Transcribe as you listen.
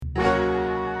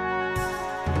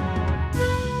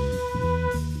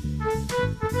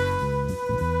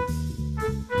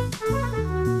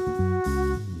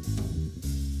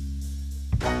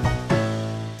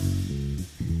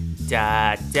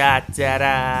Da da da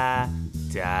da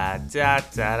da da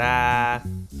da da.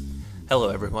 Hello,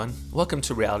 everyone. Welcome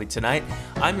to Reality Tonight.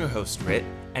 I'm your host, Rit,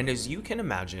 and as you can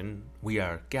imagine, we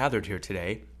are gathered here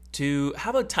today to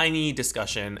have a tiny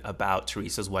discussion about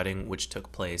Teresa's wedding, which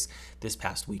took place this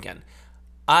past weekend.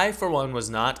 I, for one, was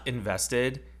not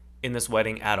invested in this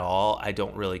wedding at all. I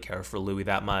don't really care for Louis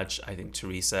that much. I think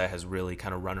Teresa has really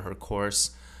kind of run her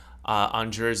course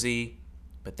on Jersey.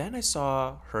 But then I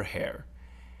saw her hair.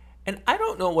 And I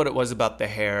don't know what it was about the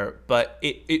hair, but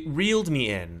it reeled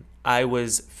me in. I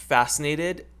was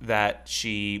fascinated that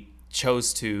she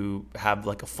chose to have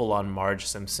like a full-on Marge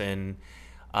Simpson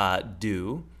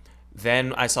do.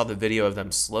 Then I saw the video of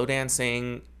them slow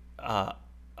dancing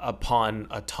upon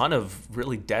a ton of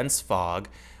really dense fog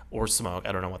or smoke.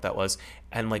 I don't know what that was.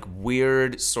 And like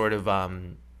weird sort of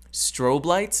strobe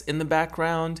lights in the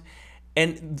background.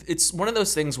 And it's one of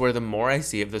those things where the more I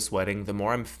see of this wedding, the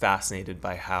more I'm fascinated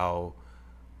by how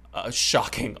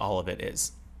shocking all of it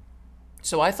is.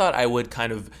 So I thought I would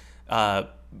kind of...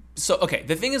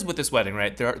 the thing is with this wedding,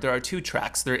 right, there are two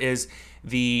tracks. There is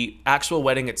the actual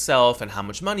wedding itself and how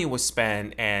much money was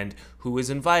spent and who was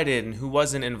invited and who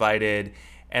wasn't invited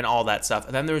and all that stuff.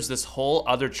 And then there's this whole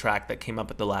other track that came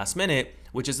up at the last minute,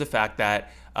 which is the fact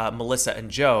that Melissa and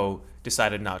Joe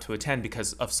decided not to attend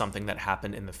because of something that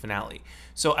happened in the finale.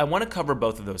 So I want to cover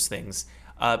both of those things.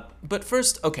 But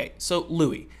first, okay, so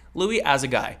Louis as a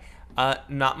guy,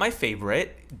 not my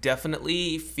favorite,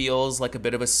 definitely feels like a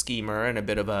bit of a schemer and a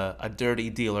bit of a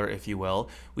dirty dealer, if you will.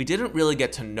 We didn't really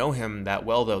get to know him that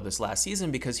well, though, this last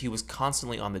season because he was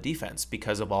constantly on the defense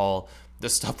because of all the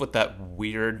stuff with that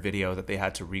weird video that they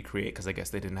had to recreate because I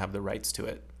guess they didn't have the rights to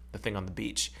it, the thing on the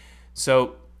beach.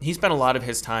 So he spent a lot of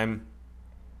his time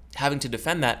having to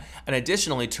defend that. And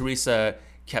additionally, Teresa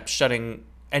kept shutting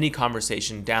any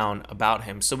conversation down about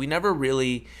him. So we never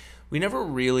really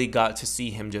got to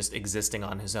see him just existing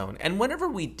on his own. And whenever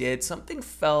we did, something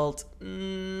felt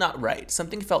not right.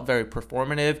 Something felt very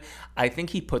performative. I think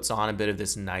he puts on a bit of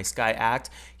this nice guy act.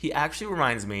 He actually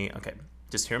reminds me, okay,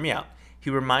 just hear me out. He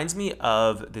reminds me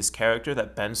of this character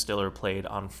that Ben Stiller played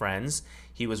on Friends.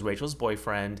 He was Rachel's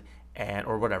boyfriend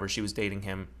or whatever, she was dating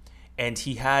him. And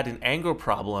he had an anger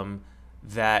problem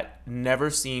that never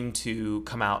seemed to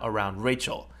come out around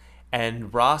Rachel.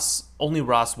 And only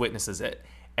Ross witnesses it.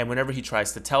 And whenever he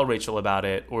tries to tell Rachel about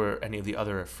it or any of the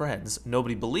other friends,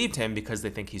 nobody believed him because they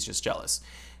think he's just jealous.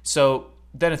 So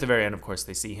then at the very end, of course,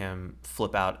 they see him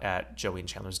flip out at Joey and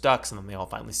Chandler's ducks, and then they all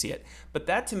finally see it. But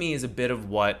that to me is a bit of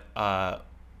what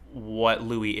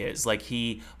Louis is. Like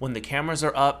when the cameras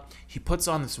are up, he puts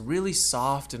on this really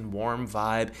soft and warm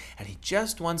vibe, and he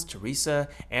just wants Teresa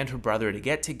and her brother to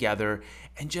get together,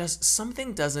 and just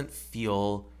something doesn't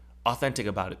feel authentic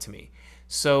about it to me.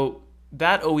 So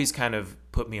that always kind of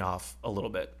put me off a little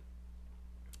bit.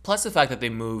 Plus the fact that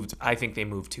I think they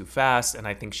moved too fast, and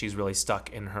I think she's really stuck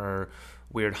in her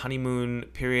weird honeymoon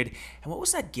period. And what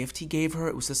was that gift he gave her?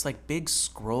 It was this like big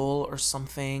scroll or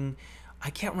something. I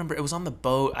can't remember. It was on the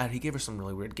boat. He gave her some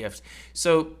really weird gift.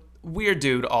 So weird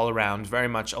dude all around, very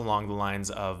much along the lines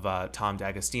of Tom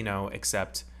D'Agostino,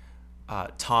 except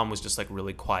Tom was just like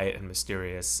really quiet and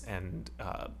mysterious and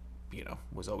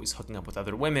was always hooking up with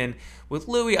other women. With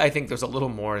Louis, I think there's a little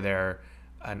more there,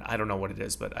 and I don't know what it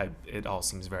is, but it all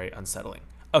seems very unsettling.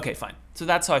 Okay, fine. So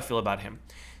that's how I feel about him.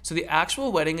 So the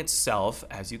actual wedding itself,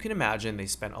 as you can imagine, they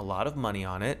spent a lot of money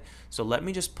on it. So let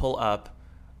me just pull up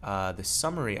the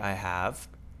summary I have.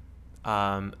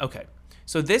 Okay.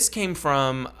 So this came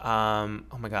from,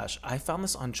 oh my gosh, I found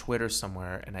this on Twitter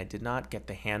somewhere and I did not get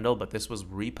the handle, but this was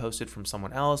reposted from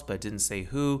someone else, but it didn't say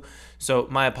who. So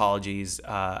my apologies.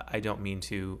 I don't mean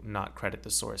to not credit the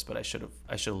source, but I should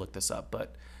have looked this up.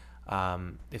 But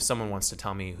if someone wants to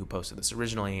tell me who posted this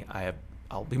originally,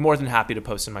 I'll be more than happy to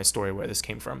post in my story where this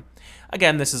came from.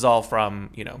 Again, this is all from,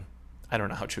 I don't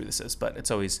know how true this is, but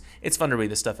it's fun to read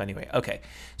this stuff anyway. Okay,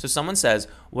 so someone says,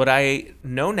 what I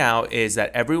know now is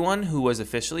that everyone who was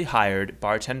officially hired,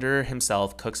 bartender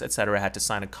himself, cooks, etc., had to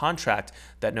sign a contract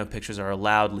that no pictures are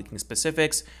allowed, leaking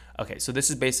specifics. Okay, so this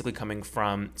is basically coming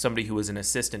from somebody who was an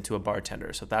assistant to a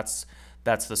bartender. So that's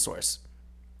the source.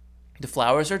 The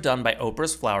flowers are done by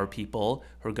Oprah's Flower People,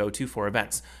 her go-to for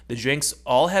events. The drinks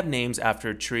all have names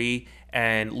after Tree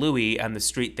and Louis and the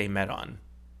street they met on.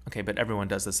 Okay, but everyone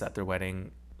does this at their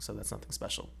wedding, so that's nothing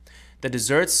special. The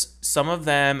desserts, some of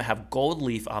them have gold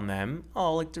leaf on them.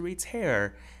 Oh, like Dorit's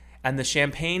hair. And the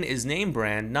champagne is name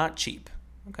brand, not cheap.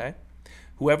 Okay.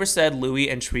 Whoever said Louis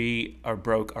and Tree are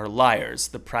broke are liars.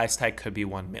 The price tag could be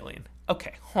 $1 million.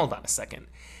 Okay, hold on a second.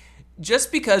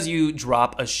 Just because you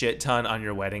drop a shit ton on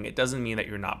your wedding, it doesn't mean that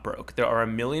you're not broke. There are a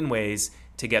million ways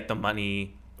to get the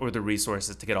money or the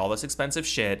resources to get all this expensive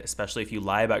shit, especially if you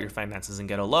lie about your finances and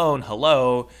get a loan.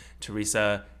 Hello,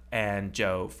 Teresa and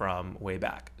Joe from way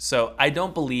back. So I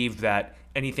don't believe that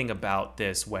anything about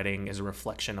this wedding is a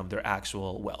reflection of their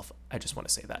actual wealth. I just want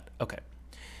to say that. Okay.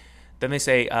 Then they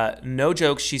say, no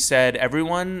jokes. She said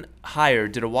everyone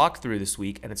hired did a walkthrough this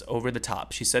week and it's over the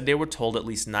top. She said they were told at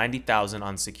least $90,000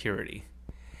 on security.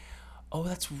 Oh,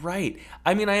 that's right.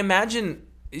 I mean, I imagine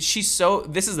this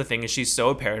is the thing, is she's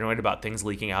so paranoid about things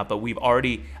leaking out, but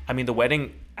the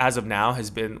wedding as of now has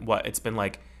been, it's been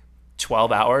like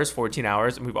 12 hours, 14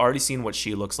 hours, and we've already seen what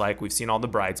she looks like. We've seen all the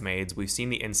bridesmaids. We've seen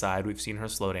the inside. We've seen her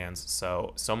slow dance.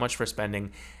 So much for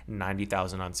spending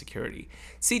 $90,000 on security.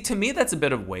 See, to me, that's a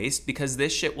bit of waste because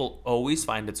this shit will always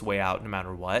find its way out no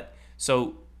matter what.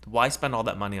 So why spend all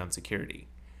that money on security?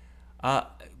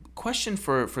 Question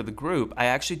for the group. I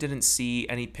actually didn't see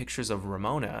any pictures of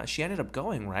Ramona. She ended up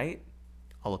going, right?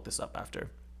 I'll look this up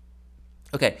after.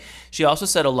 Okay, she also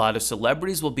said a lot of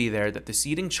celebrities will be there, that the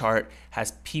seating chart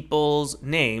has people's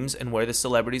names and where the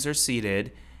celebrities are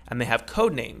seated, and they have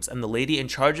code names, and the lady in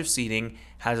charge of seating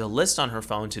has a list on her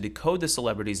phone to decode the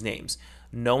celebrities' names.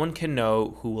 No one can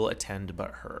know who will attend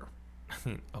but her. I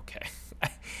mean, okay.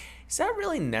 Is that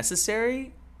really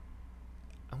necessary?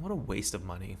 What a waste of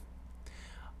money.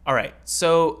 All right,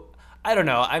 so I don't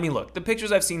know. I mean, look, the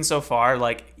pictures I've seen so far,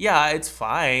 yeah, it's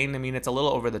fine. I mean, it's a little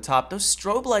over the top. Those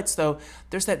strobe lights, though,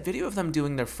 there's that video of them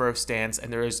doing their first dance,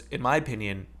 and there is, in my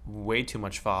opinion, way too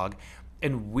much fog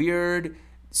and weird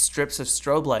strips of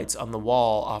strobe lights on the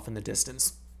wall off in the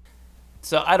distance.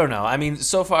 So I don't know. I mean,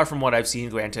 so far from what I've seen,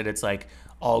 granted, it's like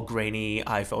all grainy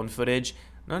iPhone footage.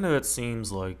 None of it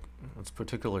seems like it's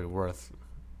particularly worth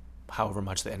however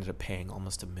much they ended up paying,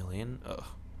 almost $1 million. Ugh.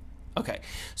 Okay,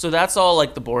 so that's all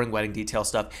like the boring wedding detail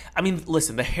stuff. I mean,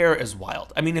 listen, the hair is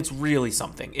wild. I mean, it's really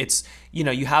something. It's,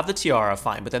 you have the tiara,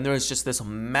 fine, but then there is just this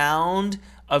mound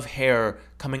of hair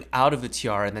coming out of the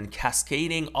tiara and then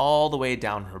cascading all the way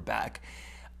down her back.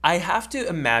 I have to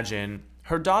imagine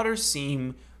her daughters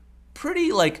seem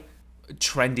pretty like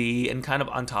trendy and kind of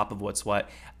on top of what's what.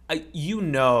 That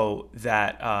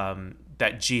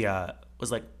Gia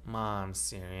was like, Mom,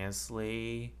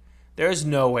 seriously? There's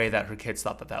no way that her kids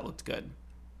thought that looked good.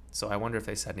 So I wonder if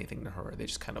they said anything to her or they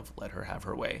just kind of let her have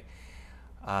her way.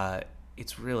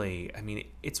 It's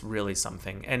really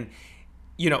something. And,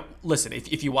 listen,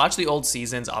 if you watch the old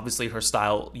seasons, obviously her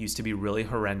style used to be really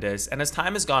horrendous. And as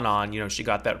time has gone on, she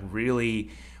got that really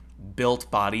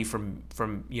built body from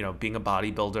being a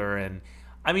bodybuilder. And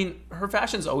I mean, her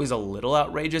fashion's always a little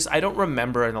outrageous. I don't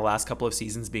remember in the last couple of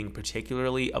seasons being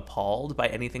particularly appalled by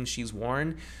anything she's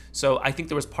worn. So I think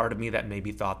there was part of me that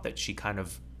maybe thought that she kind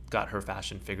of got her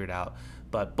fashion figured out.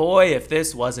 But boy, if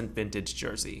this wasn't vintage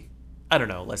Jersey. I don't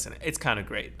know. Listen, it's kind of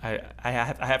great. I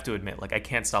have to admit, I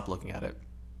can't stop looking at it.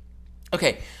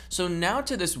 Okay, so now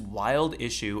to this wild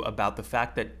issue about the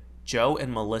fact that Joe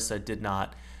and Melissa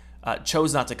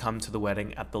chose not to come to the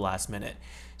wedding at the last minute.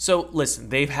 So listen,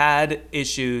 they've had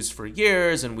issues for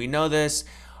years, and we know this.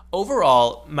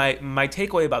 Overall, my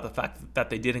takeaway about the fact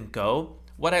that they didn't go,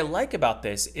 what I like about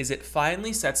this is it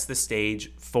finally sets the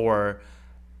stage for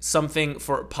something,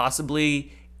 for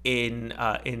possibly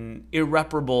in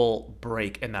irreparable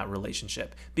break in that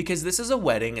relationship. Because this is a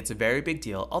wedding, it's a very big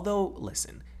deal. Although,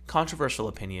 listen, controversial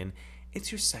opinion,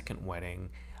 it's your second wedding.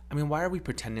 I mean, why are we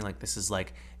pretending like this is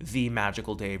like the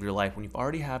magical day of your life when you've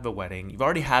already had a wedding? You've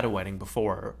already had a wedding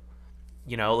before.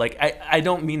 I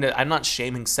don't mean to, I'm not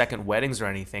shaming second weddings or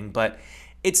anything, but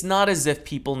it's not as if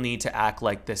people need to act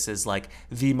like this is like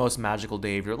the most magical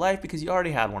day of your life because you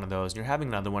already had one of those and you're having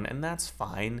another one, and that's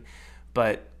fine.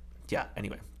 But yeah,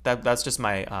 anyway, that's just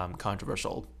my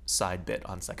controversial side bit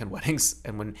on second weddings.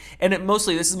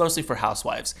 This is mostly for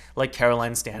housewives like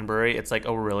Caroline Stanbury. It's like,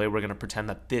 oh really, we're gonna pretend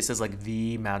that this is like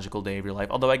the magical day of your life,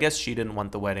 although I guess she didn't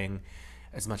want the wedding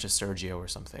as much as Sergio or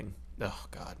something. Oh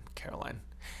god, Caroline,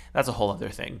 that's a whole other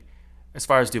thing. As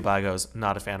far as Dubai goes,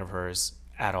 not a fan of hers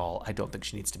at all. I don't think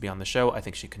she needs to be on the show. I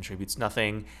think she contributes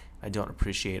nothing. I don't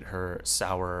appreciate her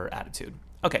sour attitude.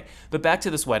 Okay, but back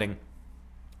to this wedding.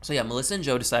 So yeah, Melissa and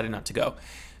Joe decided not to go.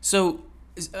 So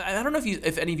I don't know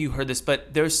if any of you heard this,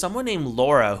 but there's someone named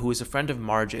Laura who is a friend of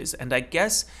Marge's, and I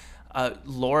guess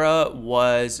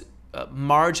Marge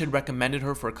had recommended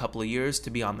her for a couple of years to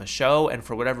be on the show, and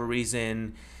for whatever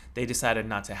reason, they decided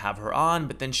not to have her on,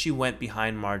 but then she went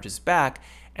behind Marge's back,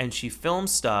 and she filmed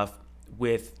stuff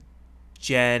with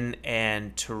Jen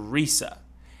and Teresa.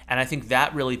 And I think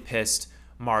that really pissed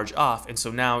Marge off, and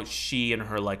so now she and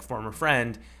her former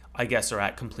friend, I guess, are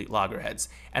at complete loggerheads.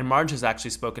 And Marge has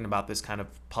actually spoken about this kind of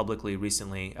publicly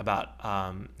recently about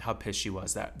how pissed she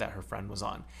was that her friend was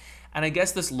on. And I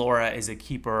guess this Laura is a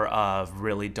keeper of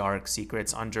really dark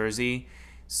secrets on Jersey.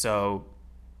 So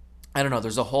I don't know.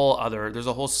 There's a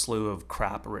whole slew of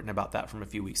crap written about that from a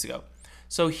few weeks ago.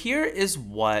 So here is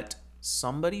what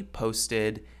somebody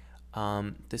posted.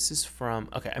 This is from,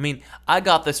 okay, I mean, I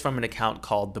got this from an account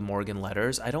called The Morgan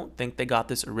Letters. I don't think they got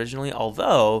this originally,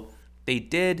 although they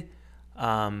did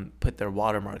put their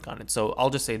watermark on it. So I'll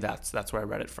just say that's where I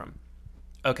read it from.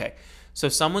 Okay, so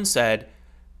someone said,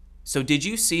 so did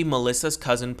you see Melissa's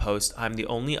cousin post, "I'm the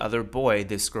only other boy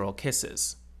this girl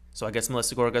kisses"? So I guess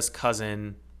Melissa Gorga's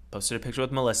cousin posted a picture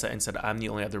with Melissa and said, "I'm the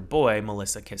only other boy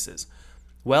Melissa kisses."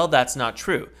 Well, that's not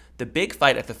true. The big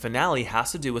fight at the finale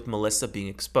has to do with Melissa being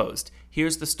exposed.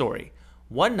 Here's the story.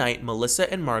 One night,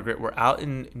 Melissa and Margaret were out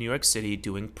in New York City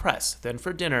doing press. Then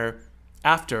for dinner,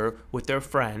 after, with their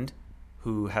friend,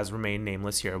 who has remained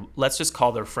nameless here. Let's just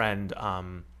call their friend,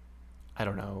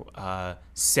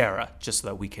 Sarah, just so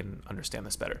that we can understand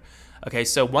this better. Okay,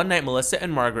 so one night, Melissa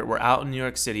and Margaret were out in New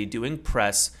York City doing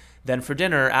press. Then for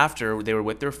dinner, after, they were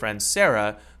with their friend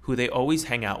Sarah, who they always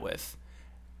hang out with.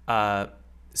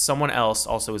 Someone else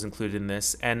also is included in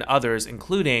this, and others,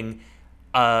 including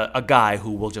a guy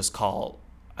who we'll just call,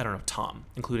 Tom,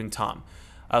 including Tom,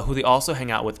 who they also hang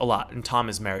out with a lot. And Tom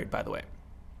is married, by the way.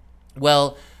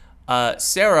 Well,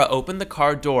 Sarah opened the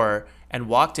car door and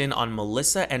walked in on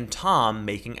Melissa and Tom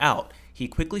making out. He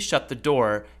quickly shut the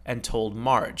door and told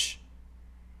Marge.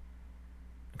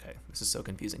 Okay, this is so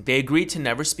confusing. They agreed to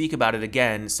never speak about it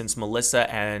again since Melissa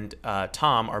and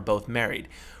Tom are both married.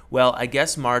 Well, I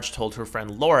guess Marge told her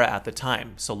friend Laura at the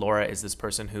time. So Laura is this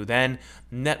person who then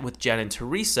met with Jen and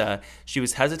Teresa. She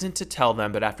was hesitant to tell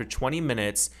them, but after 20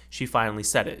 minutes, she finally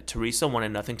said it. Teresa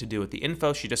wanted nothing to do with the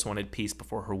info. She just wanted peace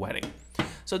before her wedding.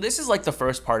 So this is like the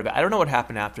first part of it. I don't know what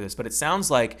happened after this, but it sounds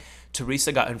like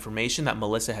Teresa got information that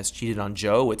Melissa has cheated on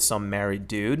Joe with some married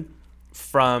dude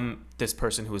from this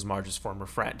person who was Marge's former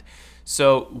friend.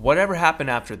 So whatever happened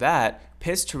after that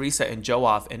pissed Teresa and Joe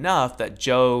off enough that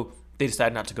they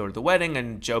decided not to go to the wedding,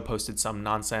 and Joe posted some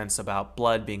nonsense about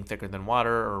blood being thicker than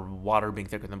water or water being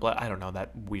thicker than blood. I don't know,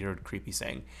 that weird, creepy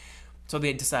saying. So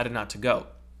they decided not to go.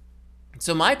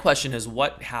 So my question is,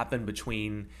 what happened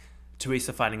between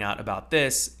Teresa finding out about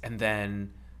this and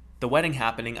then the wedding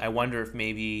happening? I wonder if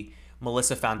maybe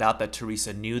Melissa found out that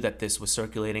Teresa knew that this was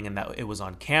circulating and that it was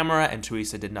on camera, and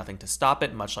Teresa did nothing to stop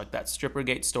it, much like that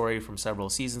Strippergate story from several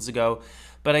seasons ago.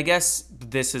 But I guess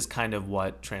this is kind of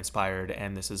what transpired,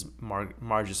 and this is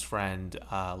Marge's friend,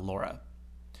 Laura.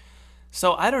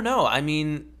 So I don't know. I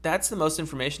mean, that's the most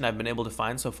information I've been able to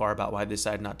find so far about why they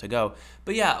decided not to go.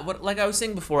 But yeah, like I was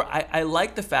saying before, I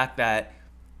like the fact that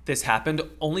this happened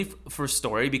only for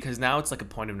story, because now it's like a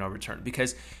point of no return.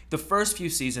 Because the first few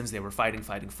seasons, they were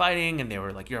fighting, and they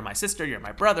were like, "You're my sister, you're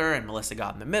my brother," and Melissa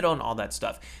got in the middle and all that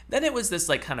stuff. Then it was this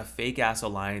like kind of fake ass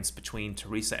alliance between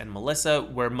Teresa and Melissa,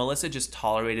 where Melissa just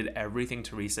tolerated everything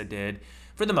Teresa did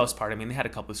for the most part. I mean, they had a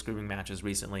couple of screaming matches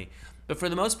recently, but for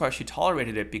the most part, she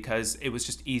tolerated it because it was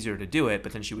just easier to do it.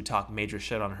 But then she would talk major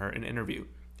shit on her in an interview,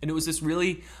 and it was this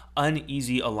really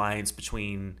uneasy alliance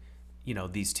between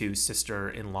these two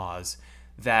sister-in-laws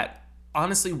that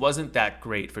honestly wasn't that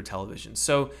great for television.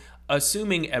 So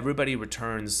assuming everybody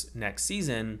returns next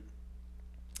season,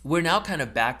 we're now kind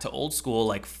of back to old school,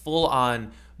 like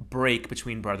full-on break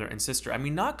between brother and sister. I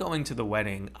mean, not going to the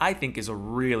wedding, I think, is a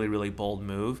really, really bold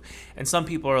move. And some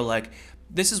people are like,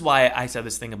 this is why I said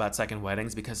this thing about second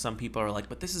weddings, because some people are like,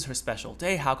 but this is her special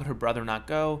day. How could her brother not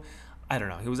go? I don't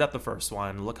know. He was at the first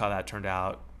one. Look how that turned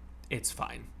out. It's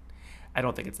fine. I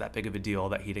don't think it's that big of a deal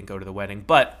that he didn't go to the wedding.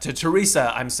 But to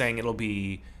Teresa, I'm saying it'll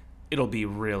be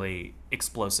really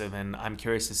explosive, and I'm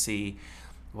curious to see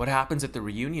what happens at the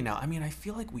reunion now. I mean, I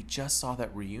feel like we just saw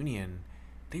that reunion.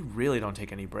 They really don't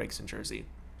take any breaks in Jersey.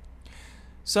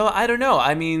 So I don't know.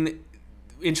 I mean,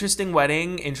 interesting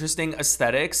wedding, interesting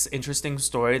aesthetics, interesting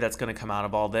story that's going to come out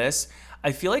of all this.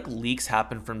 I feel like leaks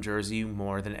happen from Jersey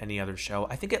more than any other show.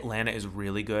 I think Atlanta is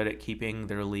really good at keeping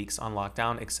their leaks on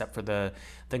lockdown, except for the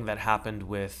thing that happened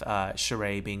with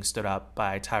Sheree being stood up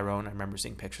by Tyrone. I remember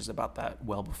seeing pictures about that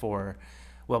well before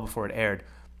it aired.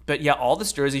 But yeah, all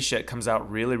this Jersey shit comes out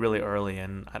really, really early,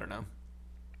 and I don't know.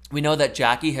 We know that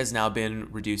Jackie has now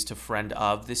been reduced to friend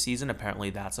of this season. Apparently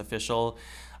that's official.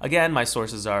 Again, my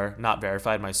sources are not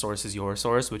verified. My source is your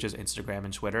source, which is Instagram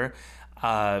and Twitter,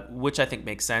 which I think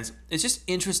makes sense. It's just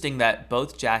interesting that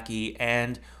both Jackie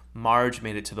and Marge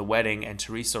made it to the wedding, and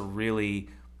Teresa really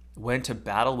went to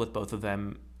battle with both of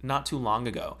them not too long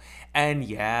ago. And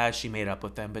yeah, she made up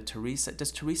with them, but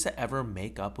does Teresa ever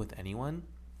make up with anyone?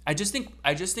 I just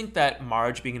think that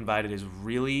Marge being invited is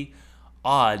really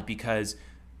odd, because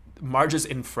Marge's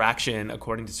infraction,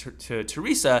 according to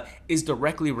Teresa, is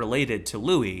directly related to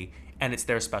Louis, and it's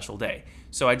their special day.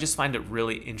 So I just find it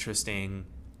really interesting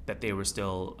that they were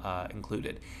still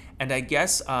included. And I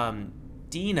guess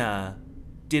Dina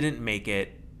didn't make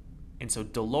it, and so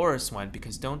Dolores went,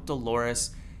 because don't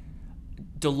Dolores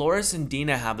and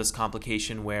Dina have this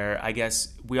complication where I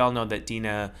guess we all know that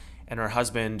Dina and her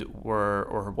husband were,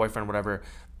 or her boyfriend, whatever,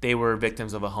 they were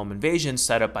victims of a home invasion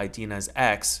set up by Dina's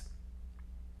ex.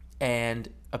 And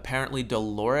apparently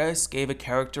Dolores gave a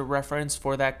character reference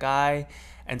for that guy.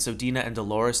 And so Dina and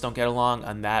Dolores don't get along.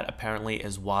 And that apparently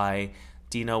is why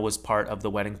Dina was part of the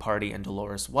wedding party and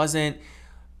Dolores wasn't.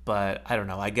 But I don't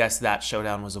know. I guess that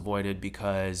showdown was avoided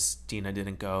because Dina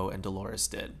didn't go and Dolores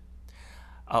did.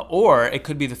 Or it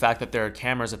could be the fact that there are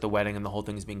cameras at the wedding and the whole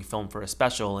thing is being filmed for a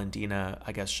special, and Dina,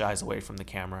 I guess, shies away from the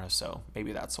camera, so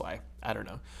maybe that's why. I don't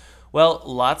know. Well,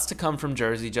 lots to come from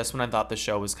Jersey just when I thought the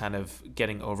show was kind of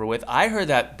getting over with. I heard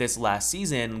that this last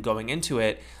season, going into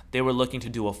it, they were looking to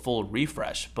do a full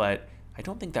refresh, but I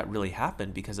don't think that really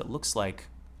happened because it looks like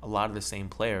a lot of the same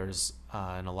players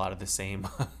and a lot of the same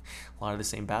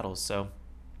battles. So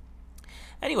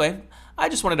anyway, I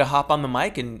just wanted to hop on the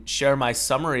mic and share my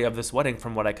summary of this wedding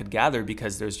from what I could gather,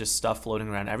 because there's just stuff floating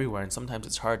around everywhere, and sometimes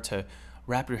it's hard to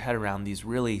wrap your head around these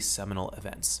really seminal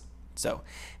events. So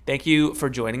thank you for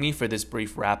joining me for this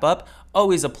brief wrap-up.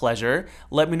 Always a pleasure.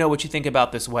 Let me know what you think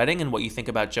about this wedding and what you think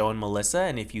about Joe and Melissa,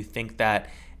 and if you think that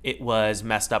it was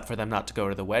messed up for them not to go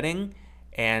to the wedding.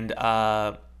 And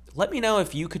let me know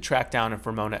if you could track down if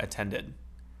Ramona attended,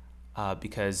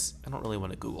 because I don't really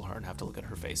want to Google her and have to look at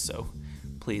her face, so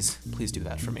please do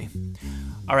that for me.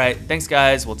 All right, thanks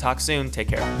guys. We'll talk soon. Take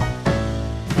care.